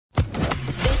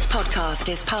podcast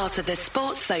is part of the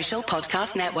Sports Social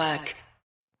Podcast Network.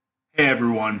 Hey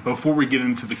everyone, before we get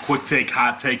into the Quick Take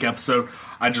Hot Take episode,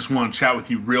 I just want to chat with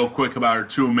you real quick about our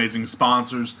two amazing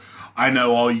sponsors. I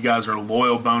know all you guys are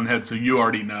loyal boneheads, so you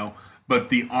already know, but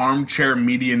the Armchair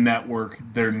Media Network,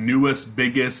 their newest,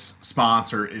 biggest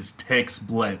sponsor is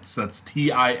TixBlitz. That's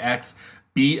TixBlitz.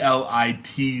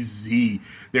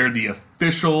 They're the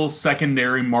official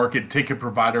secondary market ticket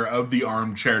provider of the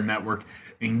Armchair Network,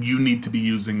 and you need to be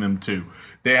using them too.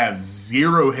 They have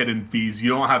zero hidden fees.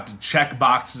 You don't have to check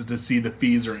boxes to see the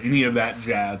fees or any of that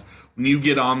jazz. When you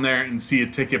get on there and see a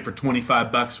ticket for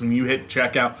 $25, when you hit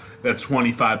checkout, that's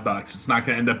 $25. It's not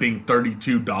going to end up being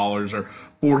 $32 or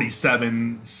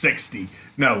 $47.60.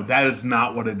 No, that is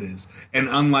not what it is. And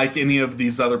unlike any of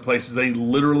these other places, they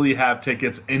literally have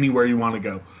tickets anywhere you want to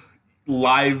go.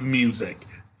 Live music,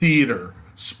 theater,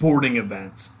 sporting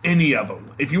events, any of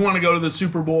them. If you want to go to the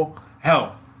Super Bowl,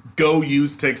 hell, go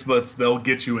use TixBlitz. They'll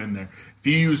get you in there. If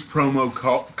you use promo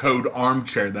code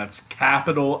ARMCHAIR, that's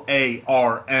capital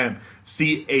ARMCHIR,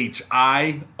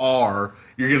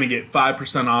 you're going to get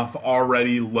 5% off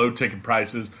already low ticket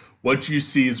prices. What you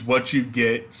see is what you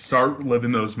get. Start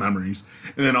living those memories.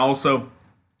 And then also,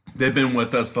 they've been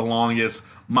with us the longest.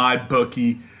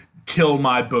 MyBookie. Kill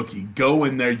MyBookie. Go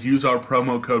in there, use our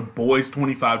promo code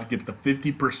BOYS25 to get the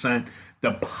 50%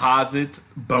 deposit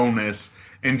bonus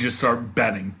and just start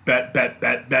betting. Bet,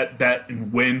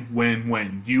 and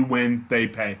win. You win, they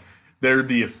pay. They're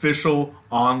the official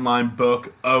online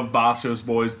book of Bosco's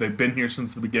Boys. They've been here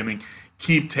since the beginning.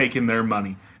 Keep taking their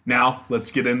money. Now, let's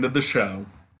get into the show.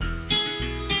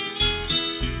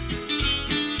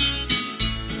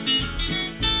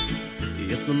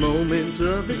 It's the moment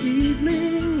of the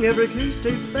evening every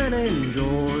K-State fan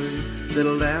enjoys.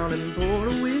 Settle down and pour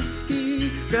a whiskey,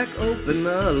 crack open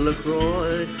a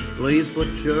LaCroix. Please put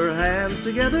your hands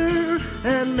together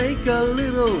and make a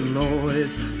little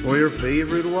noise for your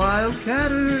favorite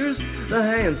Wildcatters, the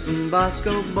handsome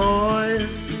Bosco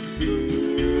Boys.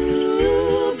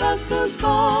 Ooh, Bosco's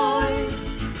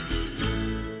Boys.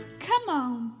 Come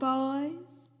on, boys.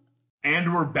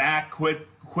 And we're back.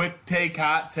 Quick take,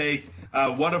 hot take.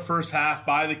 What a first half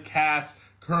by the Cats,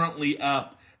 currently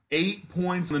up 8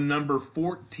 points. The number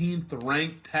 14th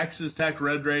ranked Texas Tech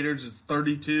Red Raiders. It's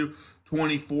 32-24.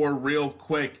 Real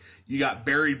quick, you got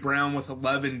Barry Brown with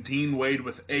 11, Dean Wade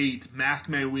with 8, Mac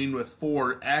Mayween with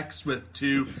 4, X with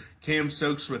 2, Cam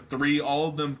Stokes with 3, all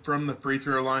of them from the free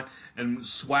throw line. And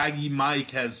Swaggy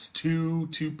Mike has two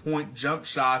 2-point jump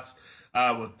shots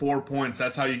with 4 points.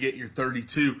 That's how you get your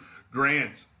 32.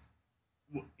 Grant,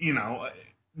 you know,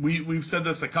 we've said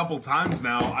this a couple times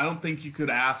now. I don't think you could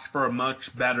ask for a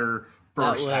much better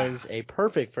first half. That was a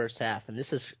perfect first half, and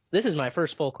this is my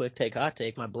first full quick take, hot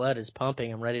take. My blood is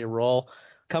pumping. I'm ready to roll.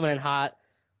 Coming in hot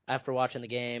after watching the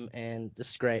game, and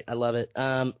this is great. I love it.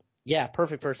 Yeah,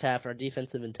 perfect first half. Our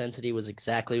defensive intensity was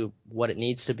exactly what it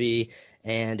needs to be,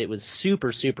 and it was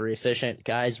super, super efficient.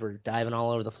 Guys were diving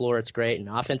all over the floor. It's great. And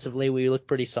offensively, we looked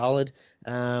pretty solid.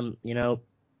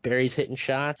 Barry's hitting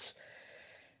shots.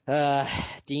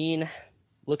 Dean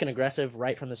looking aggressive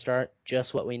right from the start,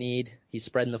 just what we need. He's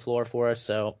spreading the floor for us.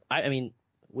 So, I mean,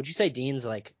 would you say Dean's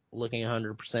like looking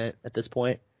 100% at this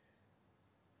point?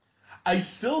 I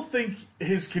still think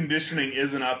his conditioning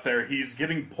isn't up there. He's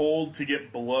getting pulled to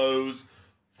get blows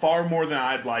far more than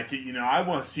I'd like it. You know, I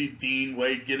want to see Dean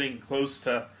Wade getting close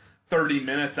to 30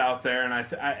 minutes out there,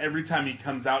 and every time he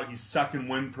comes out, he's sucking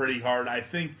wind pretty hard. I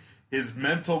think his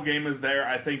mental game is there.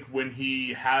 I think when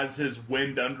he has his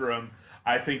wind under him,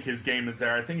 I think his game is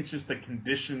there. I think it's just the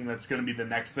conditioning that's going to be the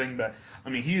next thing. But, I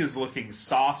mean, he is looking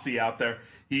saucy out there.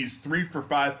 He's 3 for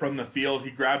 5 from the field. He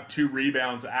grabbed 2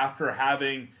 rebounds after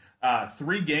having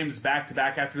 3 games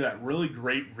back-to-back after that really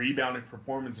great rebounding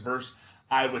performance versus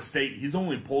Iowa State. He's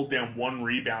only pulled down 1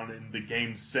 rebound in the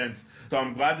game since. So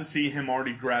I'm glad to see him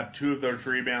already grab 2 of those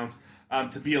rebounds.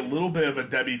 To be a little bit of a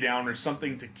Debbie Downer,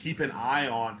 something to keep an eye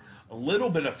on. A little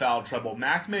bit of foul trouble.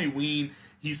 Mac Mayween,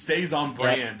 he stays on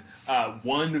brand.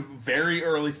 One very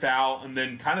early foul and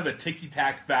then kind of a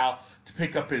ticky-tack foul to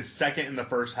pick up his second in the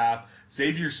first half.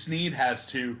 Xavier Sneed has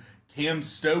 2. Cam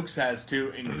Stokes has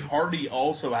 2. And Hardy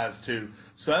also has 2.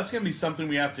 So that's going to be something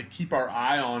we have to keep our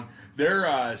eye on.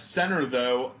 Their center,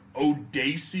 though,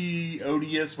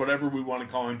 Odious, whatever we want to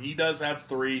call him, he does have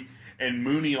 3. And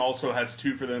Mooney also has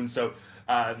 2 for them. So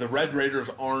the Red Raiders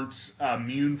aren't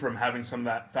immune from having some of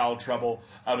that foul trouble.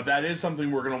 But that is something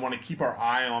we're going to want to keep our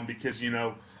eye on because,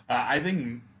 I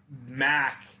think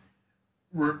Mac,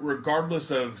 regardless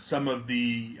of some of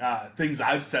the things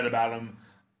I've said about him,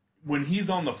 when he's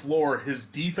on the floor, his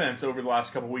defense over the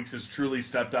last couple of weeks has truly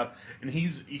stepped up, and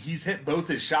he's hit both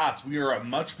his shots. We are a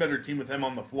much better team with him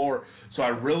on the floor, so I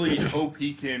really hope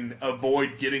he can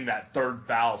avoid getting that third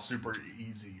foul super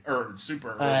early.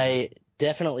 I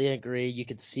definitely agree. You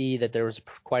could see that there was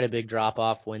quite a big drop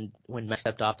off when Matt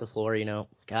stepped off the floor.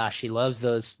 Gosh, he loves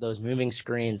those moving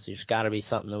screens. There's got to be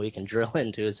something that we can drill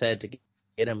into his head to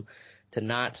get him to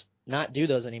not do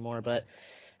those anymore. But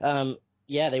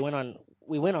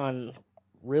we went on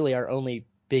really our only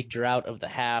big drought of the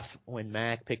half when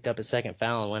Mac picked up his second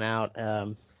foul and went out,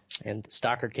 and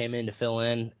Stockard came in to fill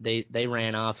in. They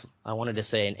ran off, I wanted to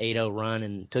say, an 8-0 run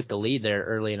and took the lead there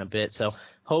early in a bit. So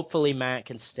hopefully Mac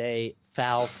can stay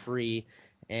foul-free,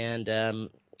 and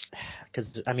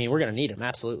because, we're going to need him,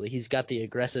 absolutely. He's got the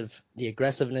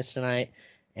aggressiveness tonight,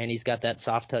 and he's got that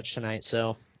soft touch tonight.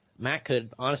 So Mac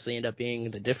could honestly end up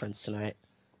being the difference tonight.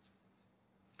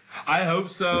 I hope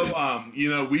so.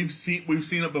 We've seen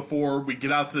it before. We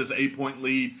get out to this 8-point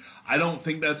lead. I don't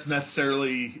think that's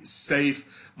necessarily safe.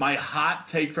 My hot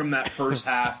take from that first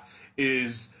half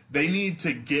is they need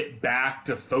to get back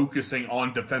to focusing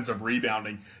on defensive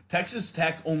rebounding. Texas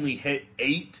Tech only hit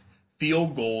 8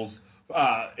 field goals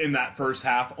in that first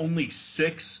half, only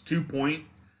 6 2-point.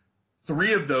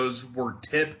 3 of those were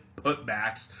tip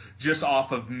putbacks just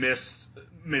off of missed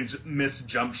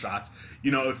jump shots.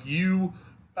 If you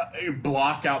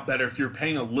block out better, if you're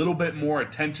paying a little bit more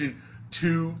attention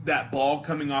to that ball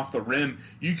coming off the rim,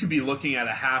 you could be looking at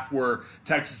a half where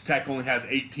Texas Tech only has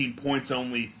 18 points,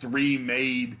 only 3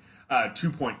 made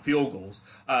 2-point field goals.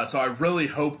 So I really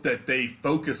hope that they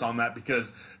focus on that,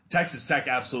 because Texas Tech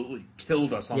absolutely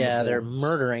killed us on the boards. Yeah, they're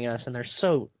murdering us, and they're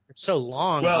so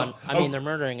long. They're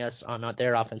murdering us on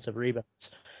their offensive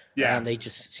rebounds. Yeah, and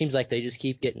seems like they just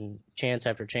keep getting chance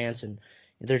after chance, and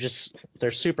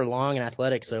they're super long and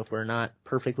athletic, so if we're not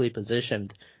perfectly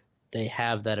positioned, they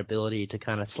have that ability to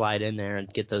kind of slide in there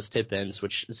and get those tip-ins,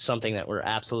 which is something that we're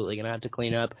absolutely going to have to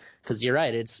clean up, because you're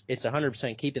right, it's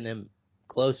 100% keeping them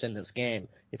close in this game.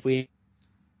 If we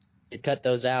cut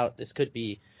those out, this could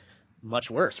be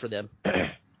much worse for them.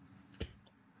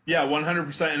 Yeah,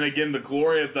 100%. And again, the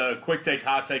glory of the quick take,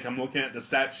 hot take, I'm looking at the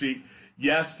stat sheet.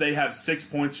 Yes, they have 6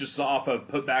 points just off of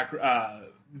putback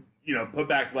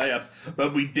layups,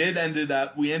 but we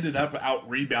ended up out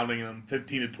rebounding them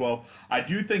 15-12. I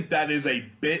do think that is a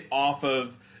bit off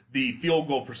of the field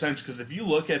goal percentage, because if you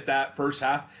look at that first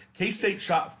half, K-State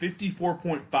shot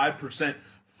 54.5%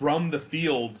 from the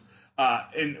field,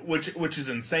 which is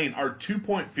insane. Our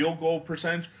 2-point field goal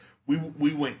percentage,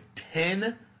 we went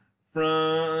 10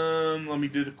 from, let me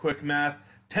do the quick math,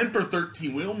 10 for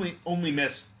 13. We only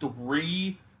missed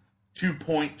 3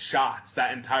 2-point shots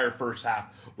that entire first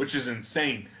half, which is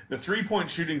insane. The 3-point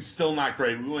shooting's still not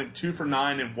great. We went 2 for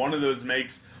 9, and one of those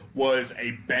makes was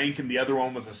a bank, and the other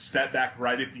one was a step back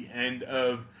right at the end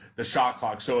of the shot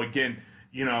clock. So again,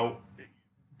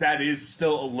 that is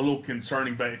still a little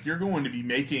concerning. But if you're going to be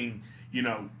making,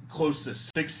 close to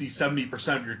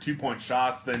 60-70% of your 2-point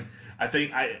shots, then I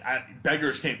think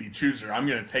beggars can't be choosers. I'm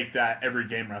going to take that every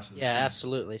game rest of the season. Yeah,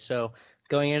 absolutely. So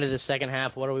going into the second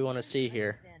half, what do we want to see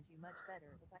here?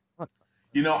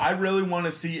 I really want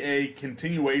to see a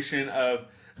continuation of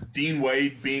Dean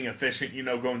Wade being efficient,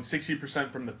 going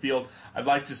 60% from the field. I'd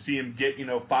like to see him get,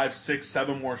 5, 6,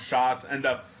 7 more shots, end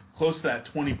up close to that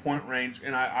 20-point range.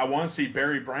 And I want to see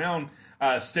Barry Brown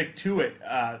stick to it.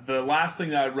 The last thing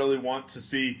that I really want to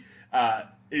see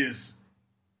is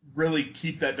really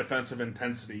keep that defensive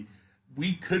intensity.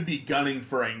 We could be gunning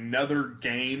for another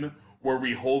game where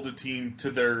we hold a team to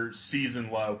their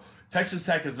season low. Texas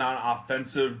Tech is not an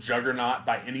offensive juggernaut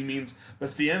by any means,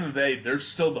 but at the end of the day, they're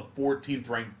still the 14th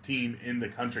ranked team in the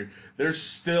country. They're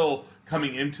still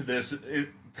coming into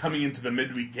the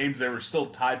midweek games, they were still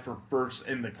tied for first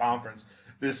in the conference.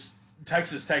 This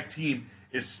Texas Tech team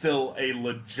is still a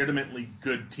legitimately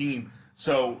good team.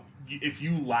 So if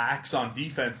you lax on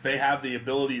defense, they have the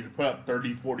ability to put up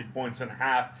 30, 40 points in a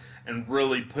half and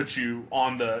really put you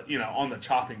on the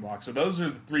chopping block. So those are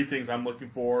the 3 things I'm looking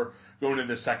for going into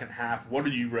the second half. What are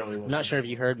you really looking for? I'm not sure if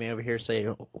you heard me over here say,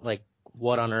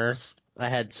 what on earth? I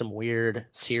had some weird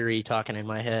Siri talking in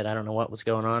my head. I don't know what was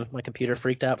going on. My computer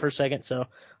freaked out for a second, so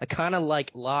I kind of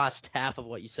lost half of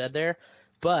what you said there.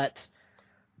 But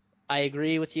I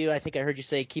agree with you. I think I heard you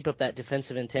say keep up that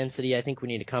defensive intensity. I think we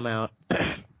need to come out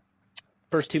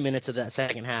first 2 minutes of that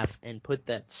second half and put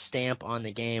that stamp on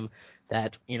the game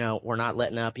that, we're not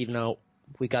letting up. Even though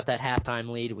we got that halftime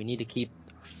lead, we need to keep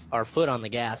our foot on the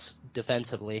gas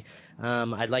defensively.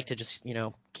 I'd like to just,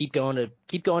 keep going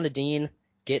to Dean,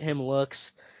 get him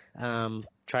looks,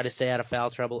 try to stay out of foul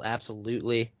trouble.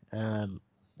 Absolutely.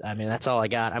 I mean, that's all I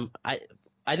got.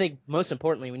 I think most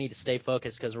importantly we need to stay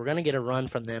focused because we're going to get a run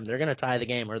from them. They're going to tie the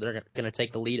game or they're going to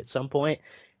take the lead at some point.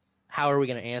 How are we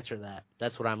going to answer that?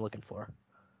 That's what I'm looking for.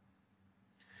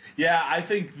 Yeah, I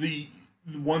think the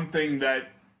one thing that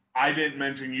I didn't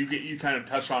mention, you kind of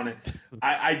touched on it.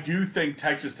 I do think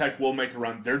Texas Tech will make a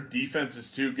run. Their defense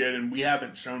is too good, and we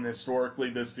haven't shown historically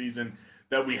this season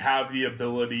that we have the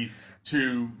ability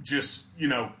to just,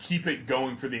 keep it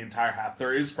going for the entire half.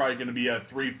 There is probably going to be a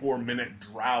 3-4 minute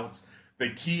drought. The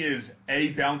key is, A,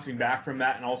 bouncing back from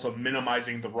that and also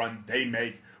minimizing the run they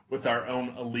make with our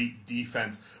own elite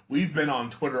defense. We've been on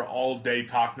Twitter all day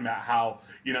talking about how,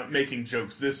 making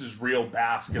jokes, this is real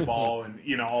basketball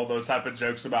and, all those type of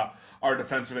jokes about our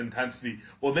defensive intensity.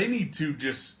 Well, they need to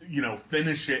just,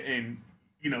 finish it and,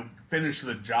 finish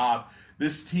the job.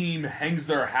 This team hangs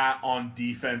their hat on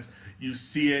defense. You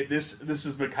see it. This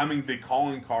is becoming the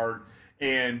calling card.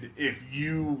 And if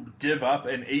you give up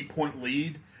an 8-point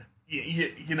lead,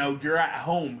 you're at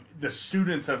home. The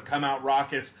students have come out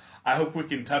rockets. I hope we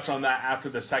can touch on that after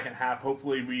the second half.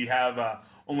 Hopefully we have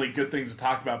only good things to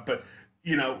talk about. But,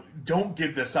 don't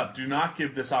give this up. Do not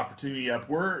give this opportunity up.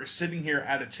 We're sitting here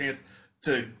at a chance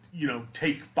to,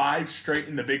 take 5 straight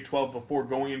in the Big 12 before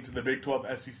going into the Big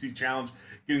 12 SEC Challenge,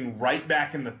 getting right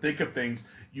back in the thick of things.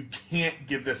 You can't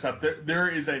give this up. There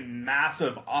is a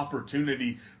massive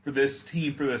opportunity for this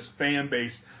team, for this fan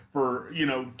base, for,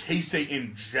 K-State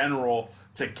in general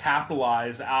to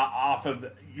capitalize off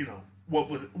of,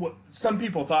 what some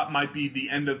people thought might be the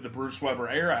end of the Bruce Weber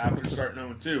era after starting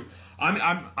 0-2.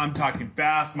 I'm talking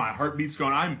fast. My heartbeat's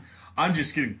going. I'm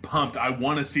just getting pumped. I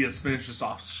want to see us finish this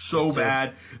off so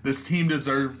bad. This team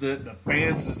deserves it. The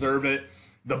fans deserve it.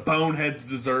 The boneheads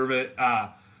deserve it.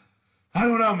 I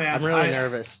don't know, man. I'm really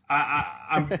nervous.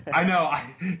 I know.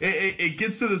 It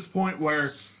gets to this point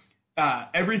where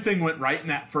everything went right in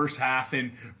that first half,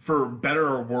 and for better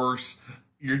or worse,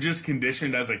 you're just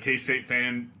conditioned as a K-State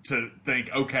fan to think,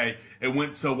 okay, it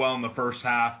went so well in the first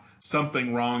half,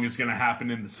 something wrong is going to happen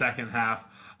in the second half.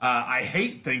 I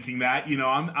hate thinking that.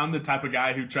 I'm the type of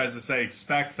guy who tries to say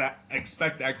expect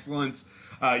excellence,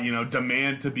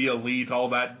 demand to be elite, all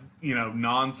that,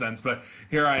 nonsense. But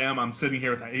here I am. I'm sitting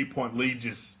here with an 8-point lead,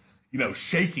 just,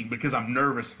 shaking because I'm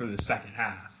nervous for the second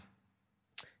half.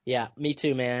 Yeah, me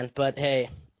too, man. But hey,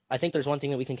 I think there's one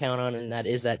thing that we can count on, and that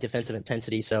is that defensive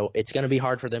intensity. So it's going to be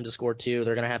hard for them to score 2.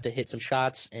 They're going to have to hit some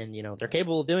shots, and, they're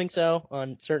capable of doing so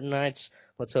on certain nights.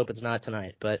 Let's hope it's not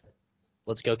tonight, but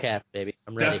let's go Cats, baby.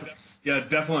 I'm ready.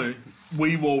 Definitely.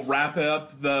 We will wrap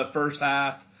up the first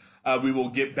half. We will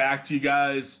get back to you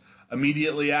guys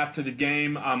immediately after the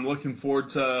game. I'm looking forward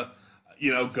to,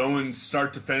 going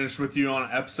start to finish with you on an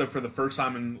episode for the first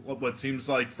time in what seems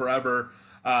like forever.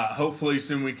 Hopefully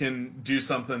soon we can do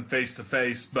something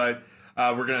face-to-face, but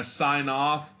we're going to sign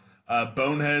off.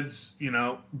 Boneheads,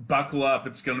 buckle up.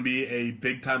 It's going to be a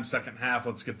big-time second half.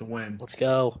 Let's get the win. Let's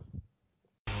go.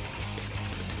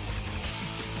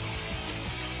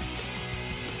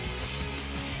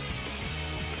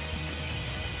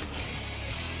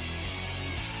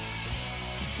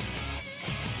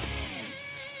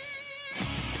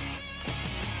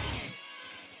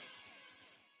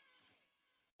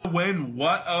 Win,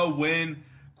 what a win.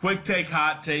 Quick take,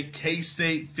 hot take.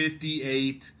 K-State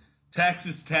 58,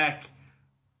 Texas Tech,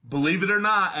 believe it or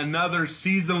not, another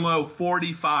season low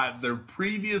 45. Their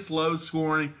previous low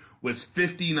scoring was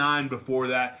 59 before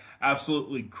that.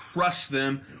 Absolutely crushed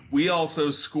them. We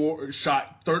also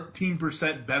shot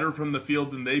 13% better from the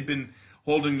field than they've been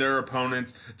holding their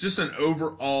opponents. Just an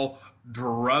overall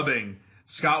drubbing.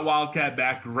 Scott Wildcat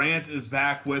back. Grant is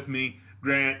back with me.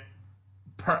 Grant,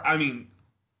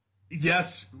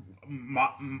 yes,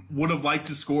 would have liked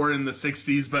to score in the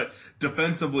 60s, but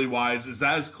defensively wise, is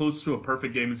that as close to a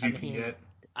perfect game as you can get?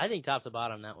 I think top to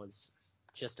bottom, that was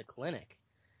just a clinic.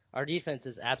 Our defense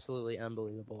is absolutely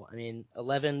unbelievable.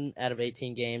 11 out of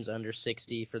 18 games under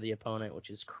 60 for the opponent, which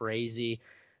is crazy.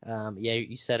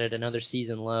 You said it, another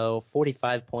season low,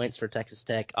 45 points for Texas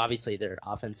Tech. Obviously, their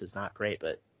offense is not great,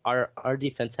 but our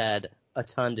defense had a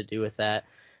ton to do with that.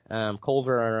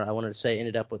 Culver, I wanted to say,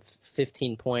 ended up with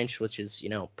 15 points, which is,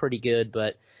 pretty good,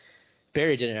 but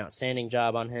Barry did an outstanding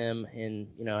job on him. And,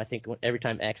 I think every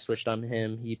time X switched on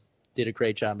him, he did a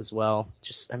great job as well.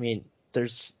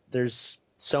 There's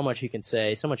so much you can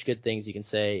say, so much good things you can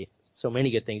say, so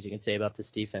many good things you can say about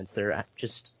this defense. They're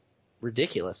just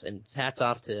ridiculous. And hats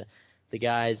off to the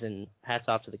guys and hats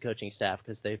off to the coaching staff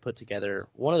because they put together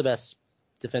one of the best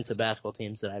defensive basketball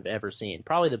teams that I've ever seen.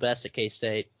 Probably the best at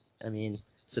K-State.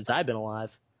 Since I've been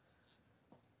alive.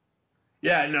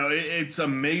 Yeah, no, it's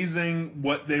amazing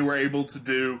what they were able to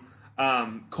do.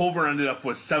 Culver ended up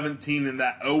with 17, and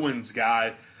that Owens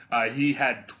guy, he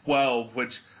had 12,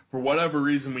 which for whatever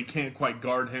reason we can't quite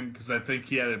guard him because I think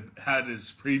he had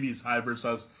his previous high versus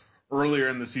us earlier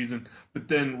in the season. But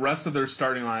then rest of their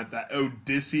starting line, that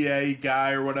Odysseus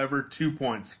guy or whatever, 2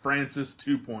 points. Francis,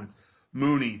 2 points.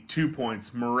 Mooney, 2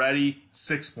 points. Moretti,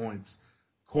 6 points.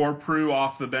 Corprew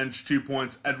off the bench, 2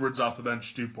 points. Edwards off the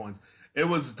bench, 2 points. It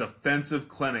was a defensive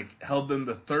clinic. Held them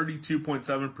to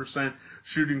 32.7%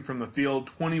 shooting from the field,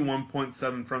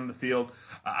 21.7% from the field.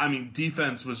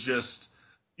 Defense was just,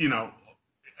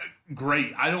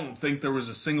 great. I don't think there was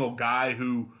a single guy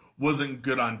who wasn't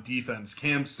good on defense.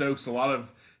 Cam Stokes, a lot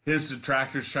of his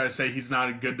detractors try to say he's not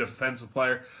a good defensive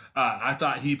player. I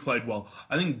thought he played well.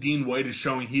 I think Dean Wade is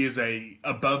showing he is a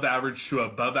above average to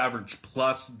above average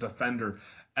plus defender.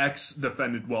 X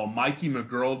defended well. Mikey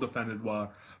McGurl defended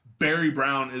well. Barry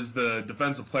Brown is the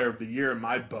defensive player of the year in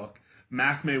my book.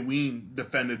 Mac Mayween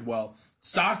defended well.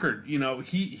 Stockard,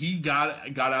 he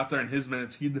got out there in his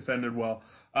minutes. He defended well.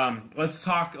 Let's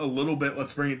talk a little bit.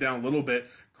 Let's bring it down a little bit.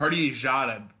 Cartier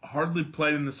Jada hardly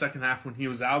played in the second half when he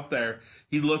was out there.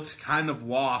 He looked kind of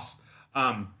lost.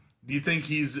 Do you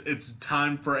think it's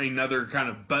time for another kind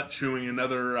of butt chewing,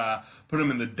 put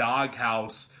him in the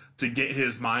doghouse to get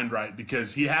his mind right?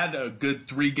 Because he had a good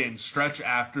 3-game stretch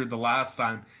after the last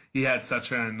time he had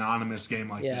such an anonymous game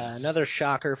like this. Yeah, another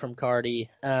shocker from Cardi.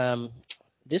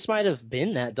 This might have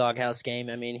been that doghouse game.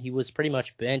 He was pretty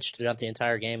much benched throughout the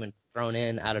entire game and thrown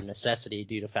in out of necessity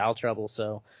due to foul trouble.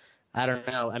 So I don't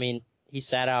know. He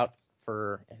sat out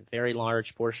for a very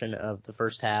large portion of the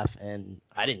first half, and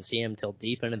I didn't see him till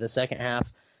deep into the second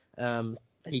half.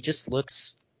 He just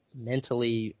looks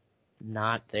mentally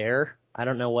not there. I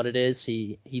don't know what it is.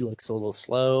 He looks a little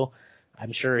slow.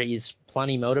 I'm sure he's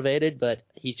plenty motivated, but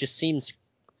he just seems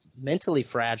mentally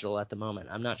fragile at the moment.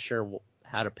 I'm not sure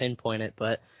how to pinpoint it,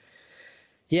 but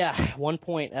yeah, 1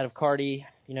 point out of Cardi.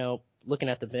 Looking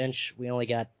at the bench, we only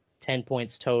got 10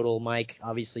 points total. Mike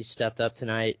obviously stepped up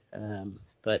tonight,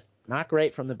 but not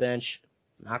great from the bench,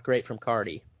 not great from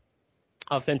Cardi,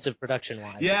 offensive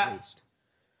production-wise at least.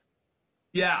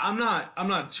 Yeah, I'm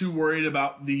not too worried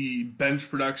about the bench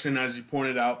production. As you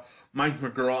pointed out, Mike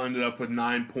McGurl ended up with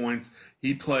 9 points.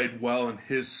 He played well in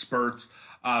his spurts.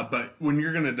 But when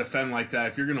you're going to defend like that,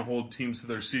 if you're going to hold teams to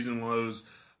their season lows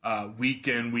week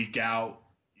in, week out,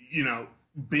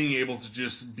 being able to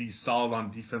just be solid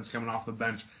on defense coming off the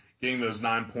bench, getting those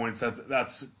 9 points,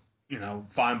 that's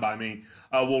fine by me.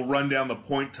 We'll run down the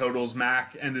point totals.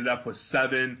 Mac ended up with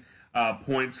 7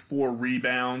 points, 4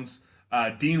 rebounds.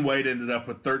 Dean Wade ended up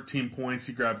with 13 points.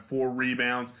 He grabbed 4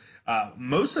 rebounds.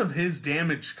 Most of his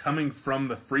damage coming from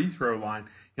the free throw line.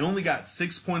 He only got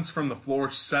 6 points from the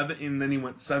floor, 7, and then he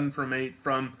went 7 from 8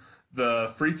 from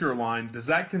the free throw line. Does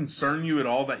that concern you at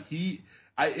all that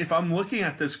if I'm looking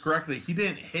at this correctly, he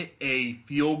didn't hit a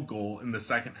field goal in the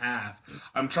second half?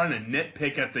 I'm trying to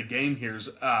nitpick at the game here,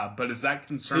 but is that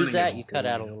concerning? Who's that? You cut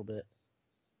out a little bit.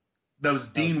 That was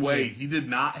Dean Wade. He did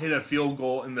not hit a field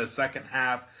goal in the second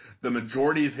half. The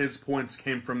majority of his points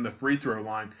came from the free throw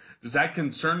line. Does that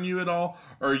concern you at all?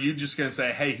 Or are you just going to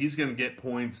say, hey, he's going to get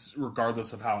points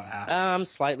regardless of how it happens?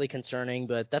 Slightly concerning,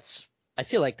 but I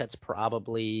feel like that's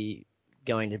probably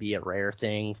going to be a rare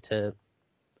thing to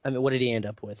 – what did he end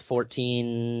up with,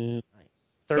 14,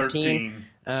 13?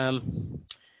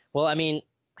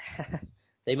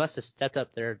 They must have stepped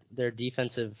up their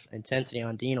defensive intensity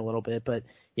on Dean a little bit, but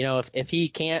if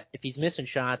he's missing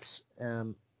shots,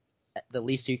 the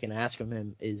least you can ask of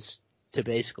him is to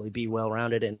basically be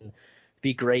well-rounded and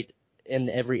be great in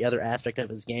every other aspect of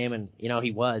his game. And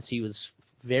he was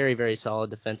very, very solid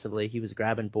defensively. He was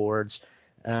grabbing boards.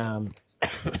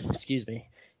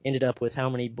 Ended up with how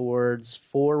many boards?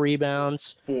 4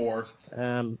 rebounds. 4.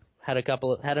 Had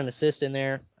an assist in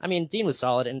there. Dean was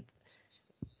solid, and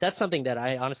that's something that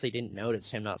I honestly didn't notice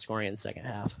him not scoring in the second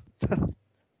half.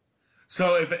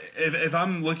 So if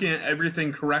I'm looking at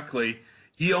everything correctly,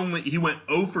 he went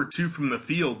 0 for 2 from the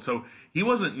field, so he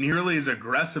wasn't nearly as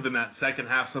aggressive in that second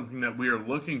half. Something that we are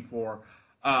looking for.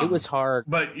 It was hard,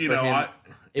 but it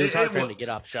was hard for him to get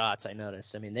off shots. I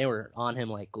noticed. They were on him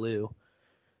like glue.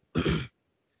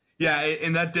 Yeah,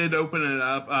 and that did open it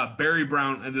up. Barry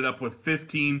Brown ended up with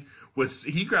 15.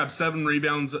 He grabbed 7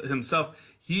 rebounds himself.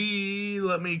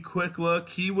 Let me quick look.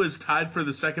 He was tied for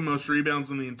the second most rebounds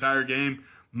in the entire game,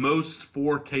 most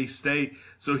for K-State.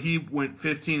 So he went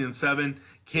 15 and 7.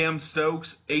 Cam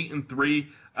Stokes 8 and 3.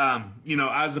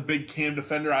 As a big Cam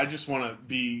defender, I just want to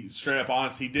be straight up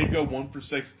honest. He did go 1 for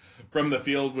 6 from the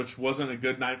field, which wasn't a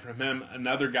good night from him.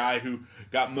 Another guy who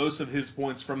got most of his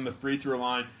points from the free throw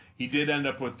line. He did end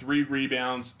up with 3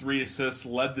 rebounds, 3 assists,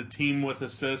 led the team with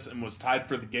assists, and was tied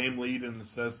for the game lead in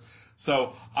assists.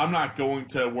 So I'm not going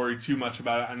to worry too much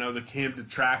about it. I know the Cam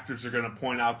detractors are going to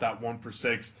point out that 1 for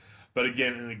 6. But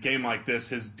again, in a game like this,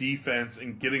 his defense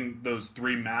and getting those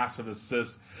 3 massive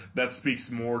assists, that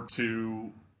speaks more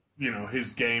to,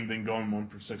 his game than going 1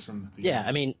 for 6 from the field. Yeah,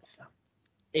 I mean,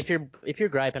 if you're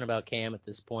griping about Cam at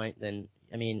this point, then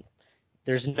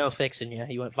there's no fixing you.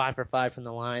 He went 5 for 5 from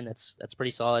the line. That's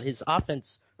pretty solid. His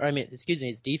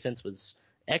his defense was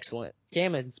excellent.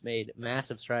 Cam has made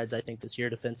massive strides, I think, this year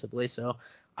defensively. So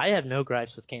I have no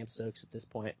gripes with Cam Stokes at this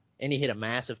point. And he hit a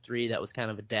massive 3 that was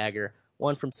kind of a dagger.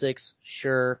 1 from 6,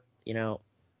 sure,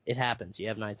 it happens. You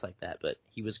have nights like that, but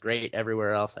he was great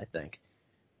everywhere else, I think.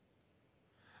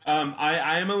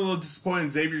 I am a little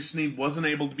disappointed Xavier Sneed wasn't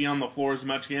able to be on the floor as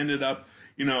much. He ended up,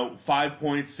 5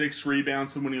 points, 6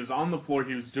 rebounds, and when he was on the floor,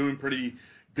 he was doing pretty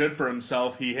good for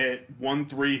himself. He hit 1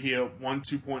 3, he hit 1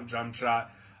 2-point jump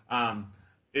shot.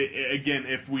 Again,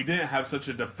 if we didn't have such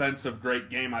a defensive great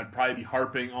game, I'd probably be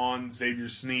harping on Xavier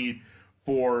Sneed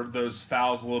for those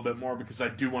fouls a little bit more because I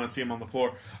do want to see him on the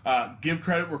floor. Give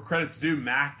credit where credit's due.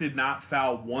 Mac did not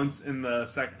foul once in the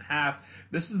second half.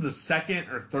 This is the second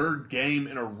or third game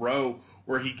in a row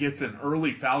where he gets in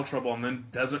early foul trouble and then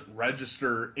doesn't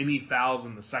register any fouls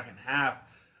in the second half.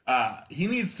 He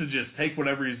needs to just take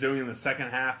whatever he's doing in the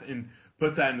second half and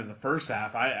put that into the first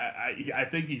half. I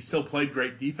think he still played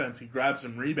great defense. He grabbed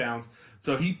some rebounds.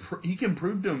 So he can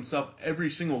prove to himself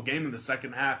every single game in the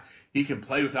second half he can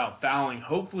play without fouling.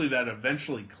 Hopefully that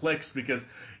eventually clicks because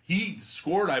he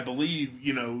scored, I believe,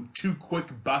 2 quick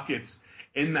buckets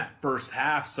in that first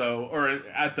half. Or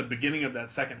at the beginning of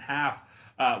that second half.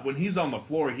 When he's on the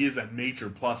floor, he is a major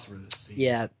plus for this team.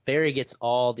 Yeah, Barry gets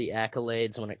all the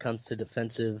accolades when it comes to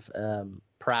defensive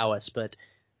prowess, but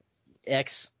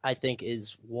X, I think,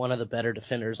 is one of the better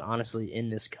defenders, honestly, in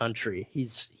this country.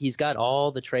 He's got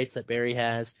all the traits that Barry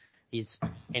has. He's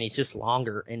just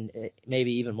longer and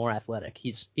maybe even more athletic.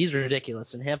 He's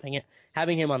ridiculous, and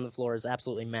having him on the floor is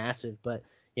absolutely massive. But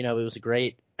it was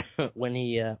great when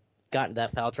he got into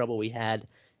that foul trouble. We had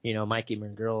Mikey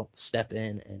McGill step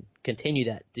in and continue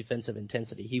that defensive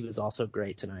intensity. He was also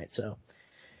great tonight. So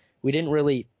we didn't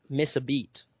really miss a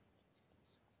beat.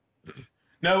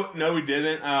 No, we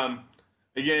didn't.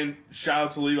 Again, shout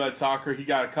out to Levi Soccer. He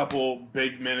got a couple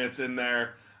big minutes in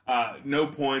there. No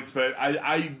points, but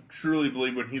I truly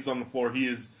believe when he's on the floor, he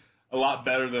is a lot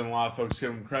better than a lot of folks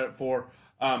give him credit for.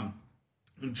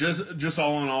 Just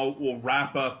all in all, we'll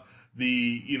wrap up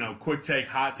the quick take,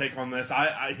 hot take on this.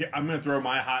 I'm going to throw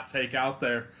my hot take out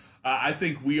there. I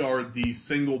think we are the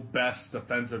single best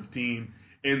defensive team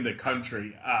in the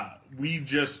country. We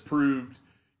just proved,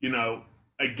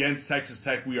 against Texas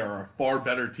Tech, we are a far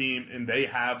better team, and they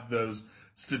have those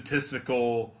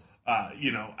statistical,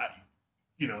 Ken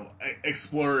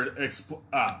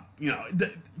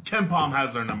Palm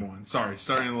has their number 1. Sorry,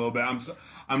 starting a little bit.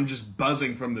 I'm just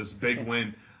buzzing from this big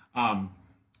win.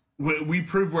 We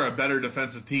prove we're a better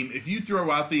defensive team. If you throw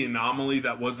out the anomaly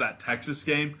that was that Texas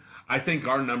game, I think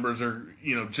our numbers are,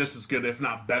 just as good, if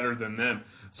not better than them.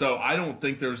 So I don't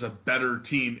think there's a better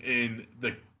team in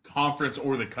the conference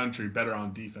or the country better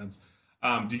on defense.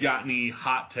 Do you got any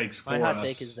hot takes for us? My hot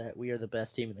take is that we are the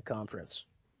best team in the conference.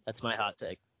 That's my hot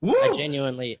take. Woo! I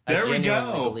genuinely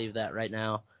go. believe that right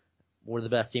now. We're the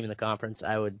best team in the conference.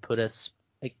 I would put us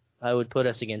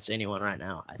against anyone right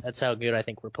now. That's how good I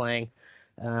think we're playing.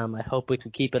 I hope we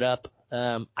can keep it up.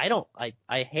 I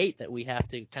hate that we have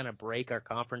to kind of break our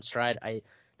conference stride.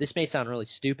 This may sound really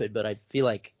stupid, but I feel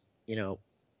like,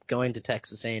 going to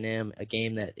Texas A&M, a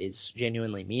game that is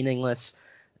genuinely meaningless.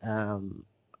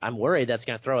 I'm worried that's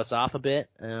going to throw us off a bit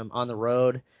on the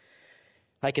road.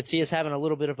 I could see us having a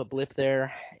little bit of a blip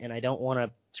there, and I don't want to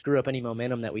screw up any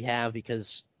momentum that we have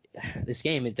because this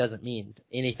game, it doesn't mean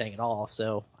anything at all.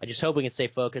 So I just hope we can stay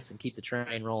focused and keep the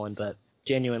train rolling. But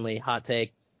genuinely, hot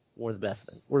take, we're the best.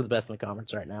 We're the best in the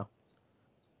conference right now.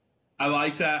 I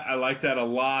like that. I like that a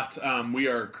lot. We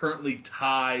are currently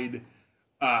tied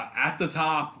at the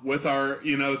top with our,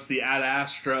 it's the Ad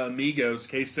Astra Amigos,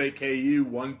 K-State KU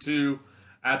 1-2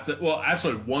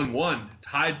 actually 1-1,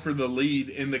 tied for the lead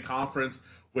in the conference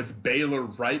with Baylor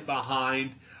right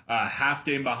behind, half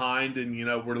game behind, and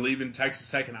we're leaving Texas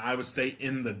Tech and Iowa State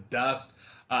in the dust.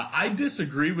 I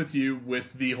disagree with you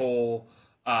with the whole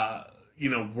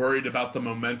worried about the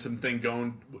momentum thing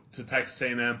going to Texas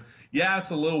A&M. Yeah, it's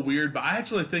a little weird, but I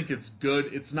actually think it's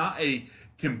good. It's not a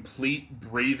complete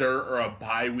breather or a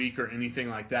bye week or anything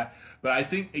like that, but I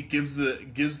think it gives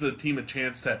the team a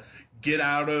chance to get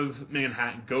out of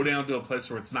Manhattan, go down to a place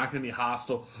where it's not going to be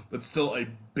hostile, but still a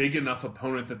big enough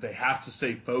opponent that they have to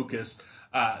stay focused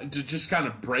to just kind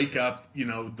of break up,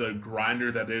 the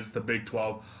grinder that is the Big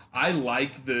 12. I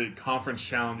like the conference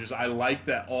challenges. I like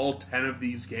that all 10 of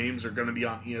these games are going to be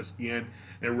on ESPN.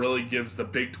 It really gives the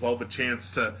Big 12 a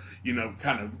chance to,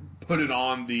 kind of put it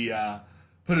on the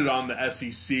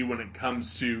SEC when it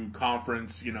comes to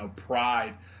conference,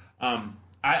 pride.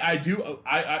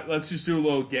 Let's just do a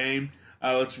little game.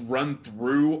 Let's run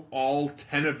through all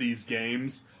 10 of these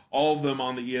games, all of them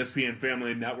on the ESPN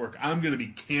Family Network. I'm going to be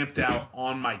camped out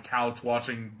on my couch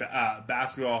watching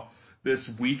basketball this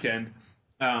weekend.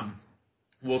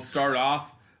 We'll start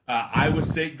off Iowa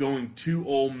State going to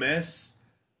Ole Miss.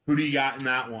 Who do you got in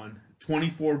that one?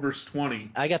 24-20.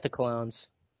 I got the Clones.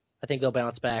 I think they'll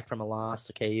bounce back from a loss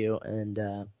to KU and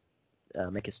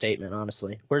make a statement,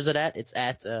 honestly. Where's it at? It's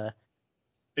at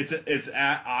It's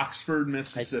at Oxford,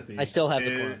 Mississippi. I still have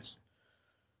the Clones.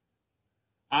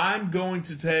 I'll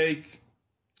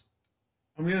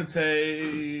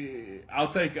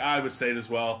take Iowa State as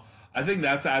well. I think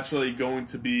that's actually going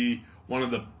to be one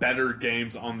of the better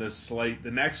games on this slate.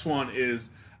 The next one is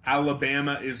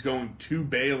Alabama is going to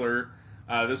Baylor.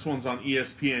 This one's on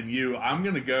ESPNU. I'm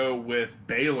going to go with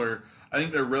Baylor. I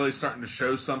think they're really starting to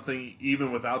show something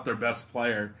even without their best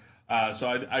player. So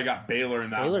I got Baylor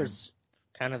in that Baylor's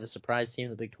kind of the surprise team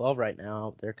in the Big 12 right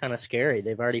now. They're kind of scary.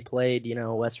 They've already played,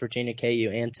 West Virginia, KU,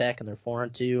 and Tech, and they're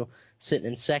 4-2, sitting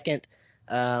in second.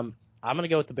 I'm going to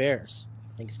go with the Bears.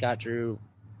 I think Scott Drew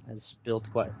has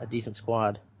built quite a decent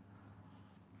squad.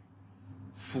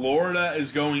 Florida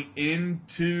is going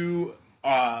into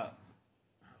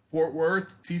Fort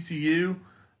Worth, TCU.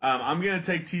 I'm going to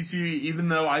take TCU, even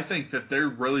though I think that they're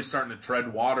really starting to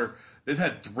tread water. They've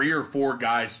had 3 or 4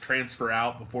 guys transfer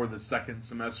out before the second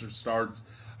semester starts.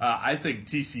 I think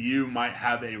TCU might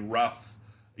have a rough,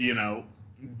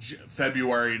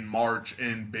 February and March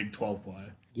in Big 12 play.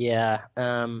 Yeah,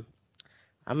 I'm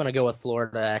going to go with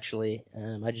Florida, actually. I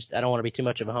don't want to be too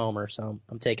much of a homer, so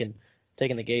I'm taking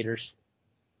the Gators.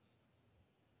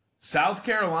 South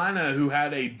Carolina, who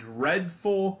had a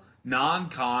dreadful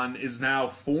non-con, is now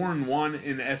 4-1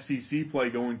 in SEC play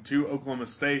going to Oklahoma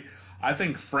State. I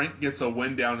think Frank gets a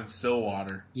win down in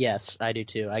Stillwater. Yes, I do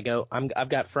too. I've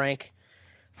got Frank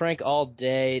all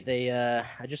day.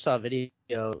 I just saw a video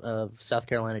of South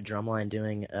Carolina Drumline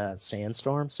doing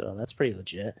Sandstorm, so that's pretty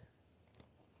legit.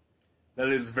 That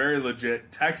is very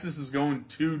legit. Texas is going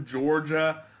to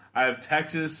Georgia. I have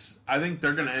Texas. I think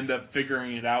they're going to end up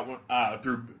figuring it out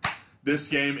through this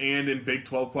game and in Big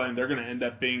 12 play, and they're going to end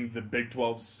up being the Big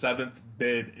 12's 7th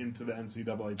bid into the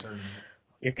NCAA tournament.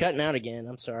 You're cutting out again.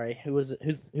 I'm sorry. Who's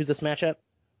this matchup?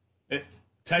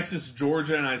 Texas,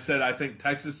 Georgia, and I said I think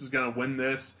Texas is going to win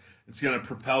this. It's going to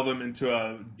propel them into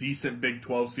a decent Big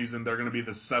 12 season. They're going to be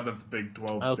the 7th Big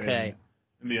 12 bid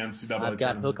in the NCAA tournament. I've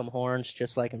got hook 'em horns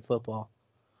just like in football.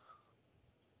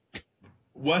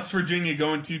 West Virginia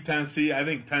going to Tennessee. I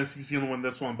think Tennessee's going to win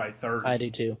this one by 30. I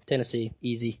do too. Tennessee,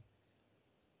 easy.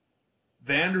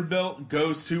 Vanderbilt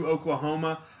goes to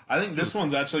Oklahoma. I think this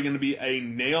one's actually going to be a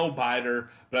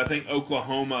nail-biter, but I think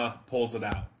Oklahoma pulls it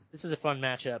out. This is a fun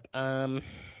matchup. I'm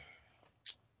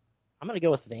going to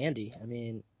go with Vandy. I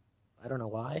mean, I don't know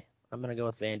why. I'm going to go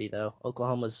with Vandy, though.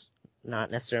 Oklahoma's not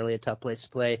necessarily a tough place to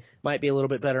play. Might be a little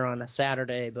bit better on a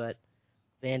Saturday, but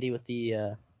Vandy with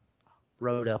the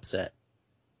road upset.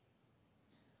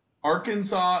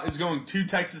 Arkansas is going to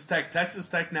Texas Tech. Texas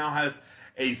Tech now has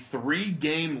a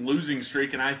 3-game losing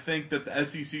streak, and I think that the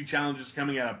SEC Challenge is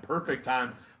coming at a perfect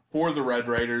time for the Red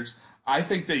Raiders. I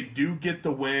think they do get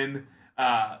the win,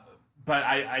 but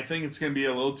I think it's going to be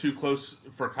a little too close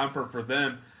for comfort for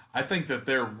them. I think that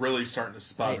they're really starting to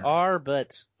sputter. They are,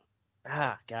 but,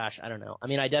 I don't know. I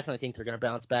mean, I definitely think they're going to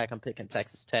bounce back. I'm picking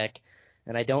Texas Tech,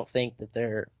 and I don't think that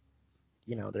they're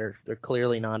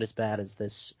clearly not as bad as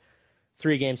this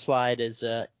 3-game slide is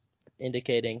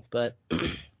indicating, but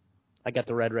I got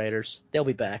the Red Raiders. They'll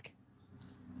be back.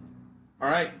 All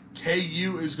right,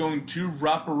 KU is going to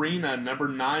Rupp Arena, number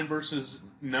 9 versus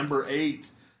number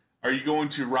 8. Are you going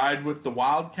to ride with the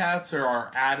Wildcats or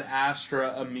our Ad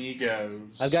Astra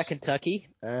amigos? I've got Kentucky.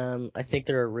 I think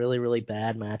they're a really, really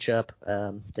bad matchup.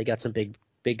 They got some big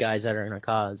guys that are going to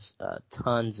cause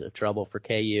tons of trouble for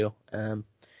KU.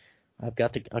 I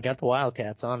got the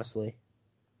Wildcats, honestly.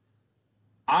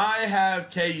 I have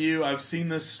KU. I've seen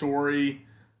this story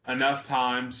enough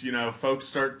times. Folks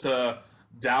start to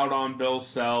doubt on Bill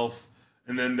Self,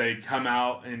 and then they come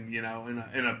out and,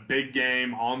 in a big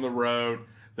game on the road,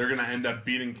 they're going to end up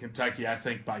beating Kentucky, I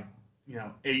think, by,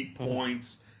 8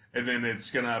 points, and then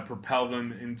it's going to propel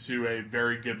them into a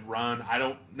very good run. I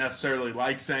don't necessarily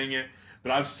like saying it,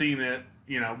 but I've seen it.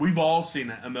 We've all seen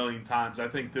it a million times. I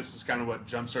think this is kind of what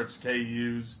jumpstarts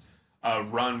KU's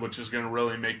run, which is going to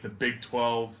really make the Big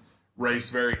 12 race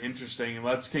very interesting. And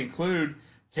let's conclude.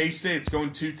 K-State's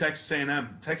going to Texas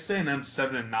A&M. Texas A&M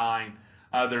 7-9.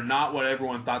 They're not what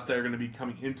everyone thought they were going to be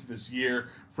coming into this year.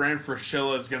 Fran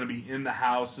Fraschilla is going to be in the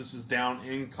house. This is down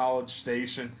in College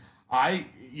Station.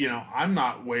 I'm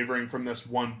not wavering from this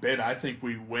one bit. I think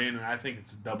we win, and I think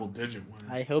it's a double-digit win.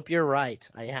 I hope you're right.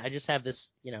 I just have this,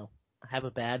 I have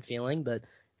a bad feeling, but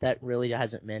that really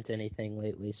hasn't meant anything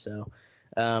lately. So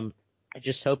I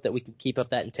just hope that we can keep up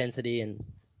that intensity and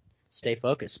stay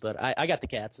focused. But I got the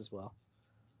Cats as well.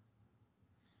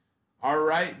 All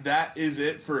right, that is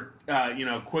it for,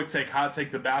 quick take, hot take,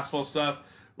 the basketball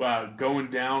stuff.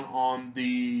 Going down on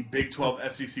the Big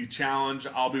 12 SEC Challenge.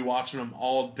 I'll be watching them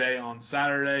all day on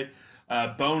Saturday.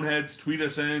 Boneheads, tweet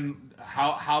us in.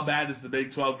 How bad is the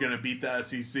Big 12 going to beat the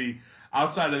SEC?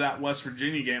 Outside of that West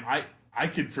Virginia game, I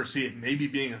could foresee it maybe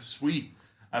being a sweep.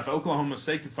 If Oklahoma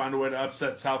State could find a way to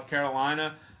upset South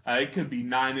Carolina, it could be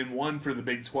 9-1 for the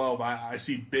Big 12. I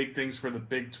see big things for the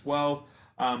Big 12.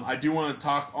 I do want to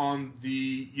talk on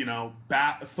the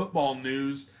football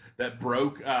news that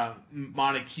broke.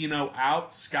 Monachino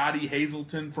out, Scotty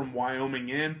Hazelton from Wyoming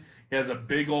in. He has a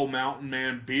big old mountain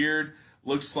man beard.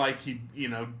 Looks like he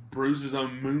brews his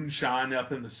own moonshine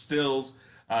up in the stills.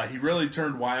 He really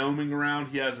turned Wyoming around.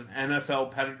 He has an NFL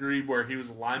pedigree where he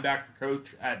was a linebacker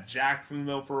coach at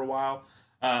Jacksonville for a while.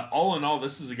 All in all,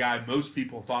 this is a guy most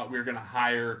people thought we were going to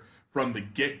hire from the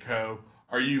get-go.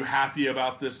 Are you happy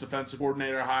about this defensive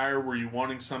coordinator hire? Were you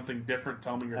wanting something different?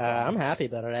 Tell me your thoughts. I'm happy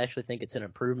about it. I actually think it's an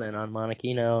improvement on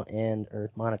Monachino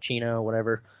or Monachino,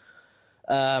 whatever.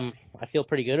 I feel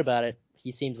pretty good about it.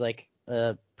 He seems like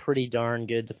a pretty darn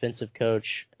good defensive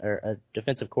coach or a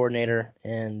defensive coordinator,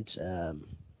 and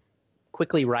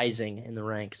quickly rising in the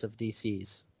ranks of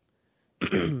DCs.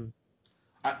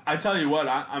 I tell you what,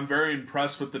 I'm very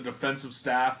impressed with the defensive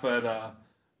staff that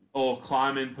old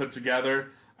Kleiman put together.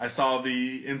 I saw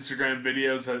the Instagram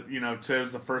videos that, today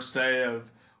was the first day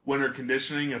of winter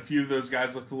conditioning. A few of those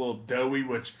guys look a little doughy,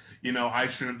 which, I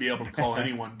shouldn't be able to call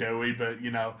anyone doughy, but,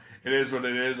 it is what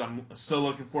it is. I'm still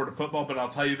looking forward to football, but I'll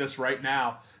tell you this right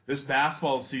now. This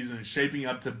basketball season is shaping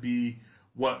up to be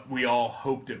what we all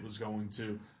hoped it was going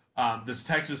to. This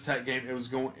Texas Tech game, it was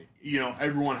going,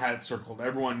 everyone had it circled.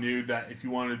 Everyone knew that if you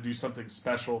wanted to do something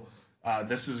special,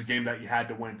 this is a game that you had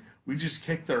to win. We just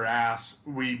kicked their ass.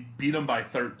 We beat them by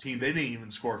 13. They didn't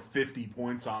even score 50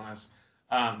 points on us.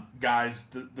 Guys,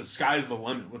 the sky's the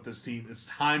limit with this team. It's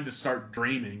time to start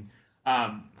dreaming.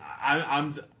 I'm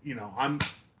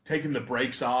taking the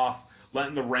brakes off,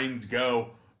 letting the reins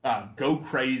go. Go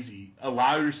crazy.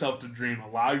 Allow yourself to dream.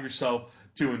 Allow yourself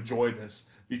to enjoy this.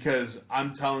 Because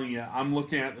I'm telling you, I'm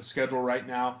looking at the schedule right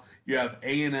now. You have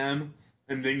A&M,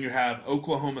 and then you have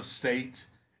Oklahoma State,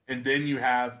 and then you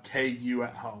have KU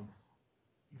at home.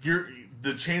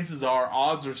 The chances are,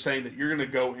 odds are saying that you're going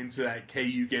to go into that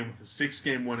KU game with a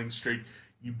 6-game winning streak.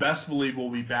 You best believe we'll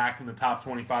be back in the top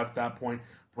 25 at that point.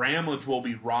 Bramlage will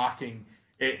be rocking.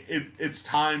 It's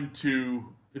time to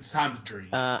dream.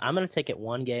 I'm going to take it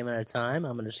one game at a time.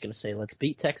 I'm just going to say let's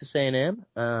beat Texas A&M.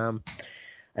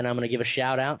 And I'm going to give a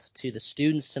shout-out to the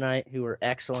students tonight who were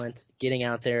excellent, getting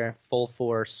out there full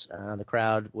force. The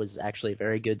crowd was actually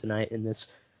very good tonight in this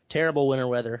terrible winter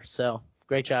weather. So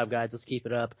great job, guys. Let's keep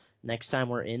it up. Next time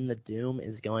we're in the Doom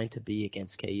is going to be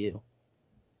against KU.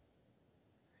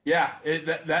 Yeah,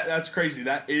 that's crazy.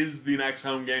 That is the next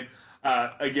home game.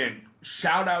 Again,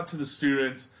 shout-out to the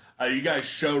students. You guys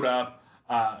showed up.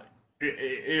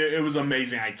 It was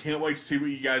amazing. I can't wait to see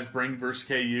what you guys bring versus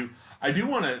KU. I do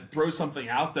want to throw something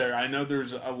out there. I know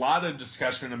there's a lot of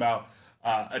discussion about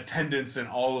attendance in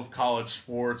all of college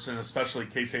sports, and especially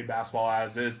K-State basketball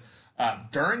as is.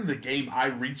 During the game, I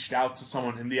reached out to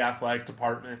someone in the athletic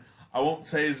department. I won't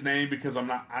say his name because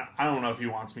I don't know if he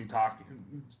wants me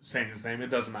saying his name. It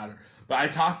doesn't matter. But I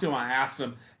talked to him. I asked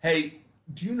him, hey,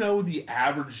 do you know the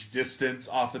average distance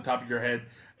off the top of your head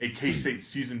a K-State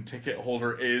season ticket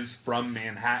holder is from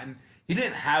Manhattan? He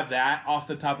didn't have that off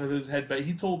the top of his head, but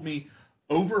he told me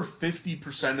over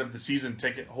 50% of the season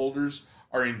ticket holders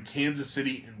are in Kansas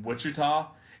City and Wichita,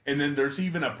 and then there's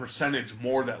even a percentage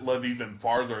more that live even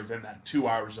farther than that, 2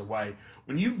 hours away.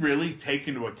 When you really take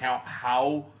into account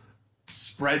how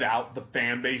spread out the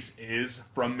fan base is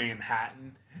from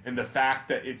Manhattan, and the fact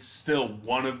that it's still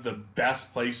one of the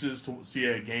best places to see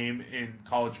a game in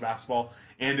college basketball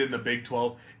and in the Big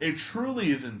 12, it truly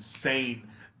is insane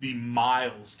the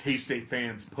miles K-State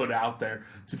fans put out there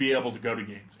to be able to go to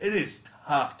games. It is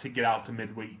tough to get out to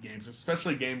midweek games,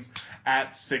 especially games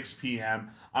at 6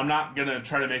 p.m. I'm not going to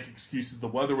try to make excuses. The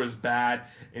weather was bad,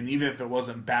 and even if it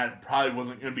wasn't bad, it probably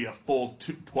wasn't going to be a full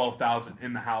 12,000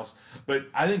 in the house. But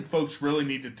I think folks really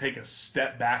need to take a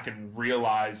step back and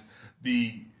realize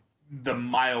the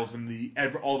miles and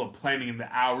all the planning and the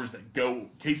hours that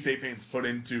K-State fans put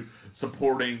into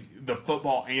supporting the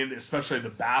football and especially the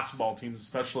basketball teams,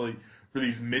 especially for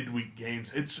these midweek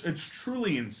games. It's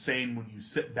truly insane when you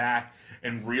sit back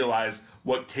and realize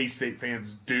what K-State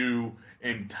fans do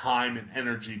in time and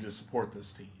energy to support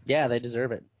this team. Yeah, they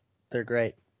deserve it. They're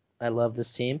great. I love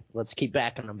this team. Let's keep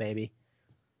backing them, baby.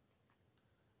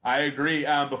 I agree.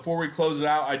 Before we close it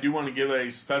out, I do want to give a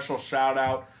special shout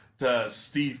out to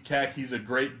Steve Keck. He's a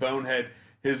great bonehead.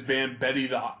 His band Betty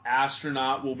the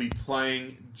Astronaut will be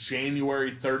playing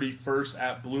January 31st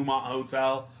at Bluemont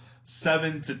Hotel,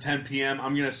 7 to 10 p.m.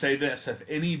 I'm going to say this. If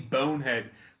any bonehead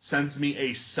sends me a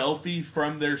selfie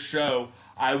from their show,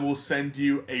 I will send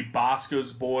you a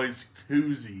Bosco's Boys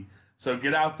koozie. So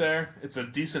get out there. It's a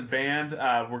decent band.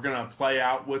 We're going to play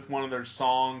out with one of their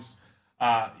songs.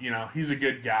 He's a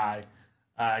good guy.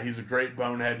 He's a great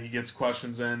bonehead. He gets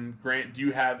questions in. Grant, do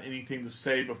you have anything to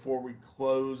say before we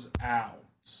close out?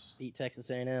 Beat Texas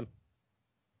A&M.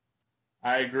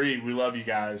 I agree. We love you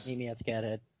guys. Meet me at the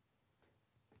Cathead.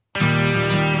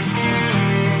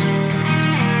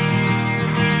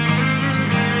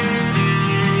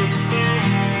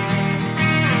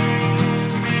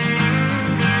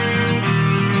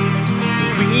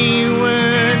 We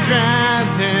were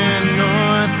driving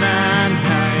north at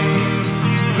night.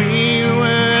 We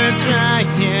were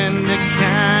trying to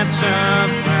catch a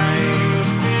flight.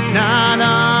 Not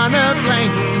on a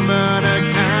plane, but a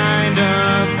kind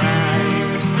of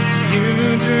ride.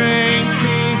 You drank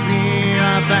me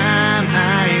up at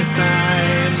high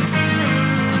side.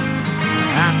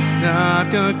 I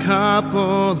snuck a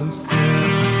couple of sips.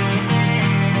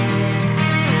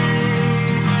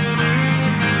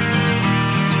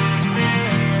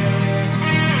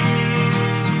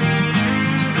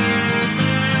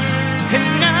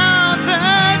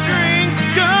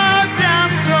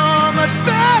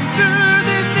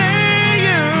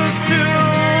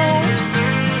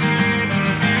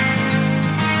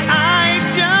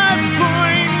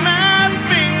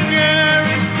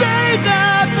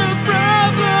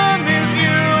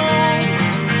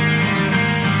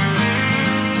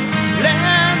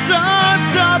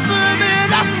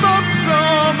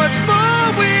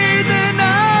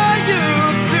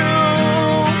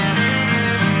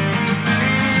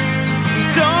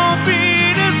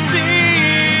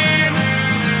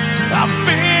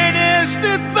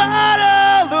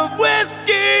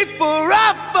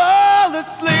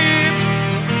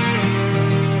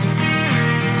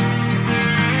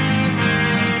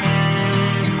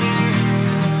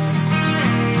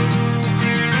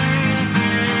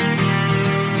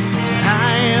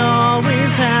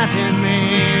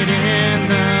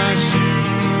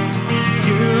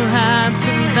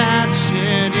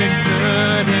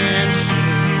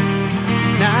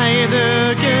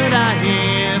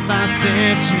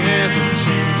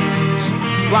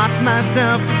 Walk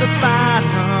myself to the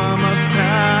bottom of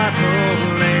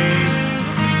Tahoe Lake.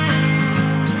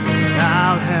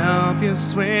 I'll help you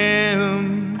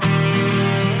swim.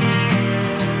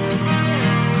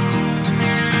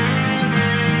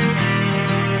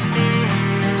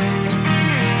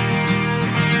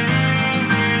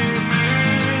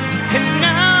 And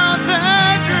now the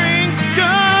drinks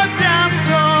go down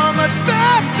so much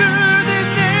faster than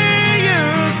they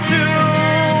used to.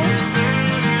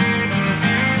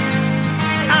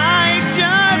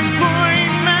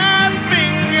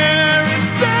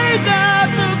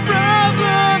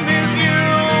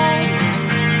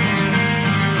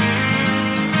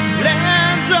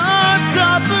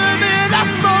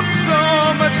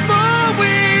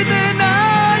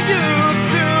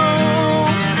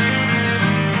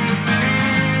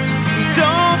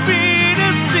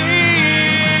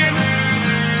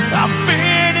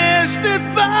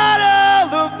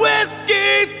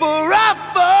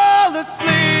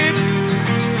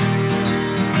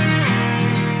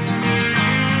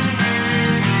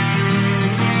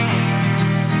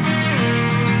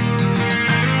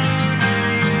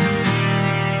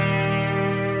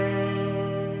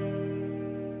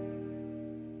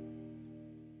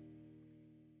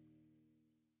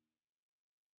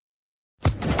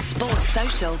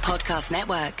 Social Podcast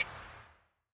Network.